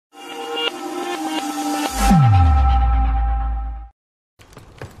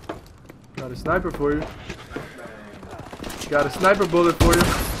Got a sniper for you. Got a sniper bullet for you.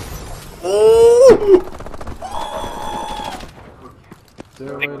 Oh!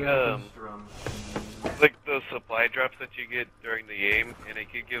 Like those supply drops that you get during the game, and it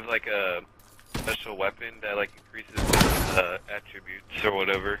could give like a special weapon that like increases attributes or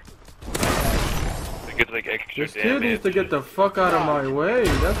whatever. It gets like extra this damage. kid needs to get the fuck out of my way.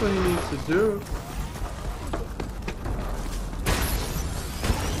 That's what he needs to do.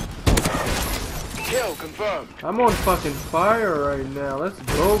 Kill confirmed. I'm on fucking fire right now. Let's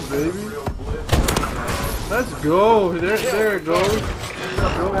go, baby. Let's go. There it goes.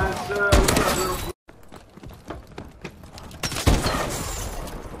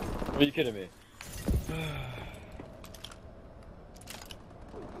 Are you kidding me?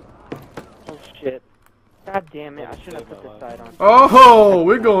 Oh shit. God damn it, I shouldn't have put this side on. Oh,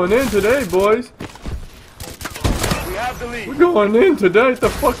 we're going in today, boys. We have the lead. We're going in today. What the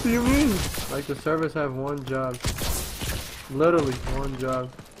fuck do you mean? Like the servers have one job. Literally one job.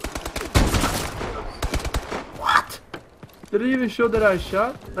 What? Did it even show that I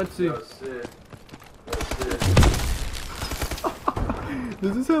shot? Let's see.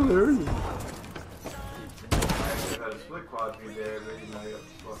 This is hilarious.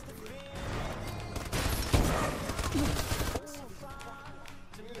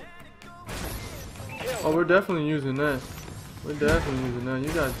 Oh, we're definitely using that. We're definitely using that.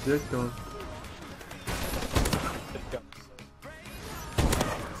 You got dick going.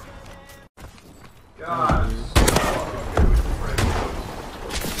 God.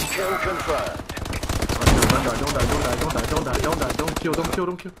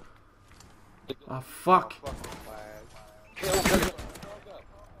 Don't kill. Ah, fuck.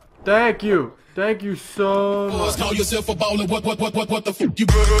 Thank you so much. Call yourself a baller, what the fuck you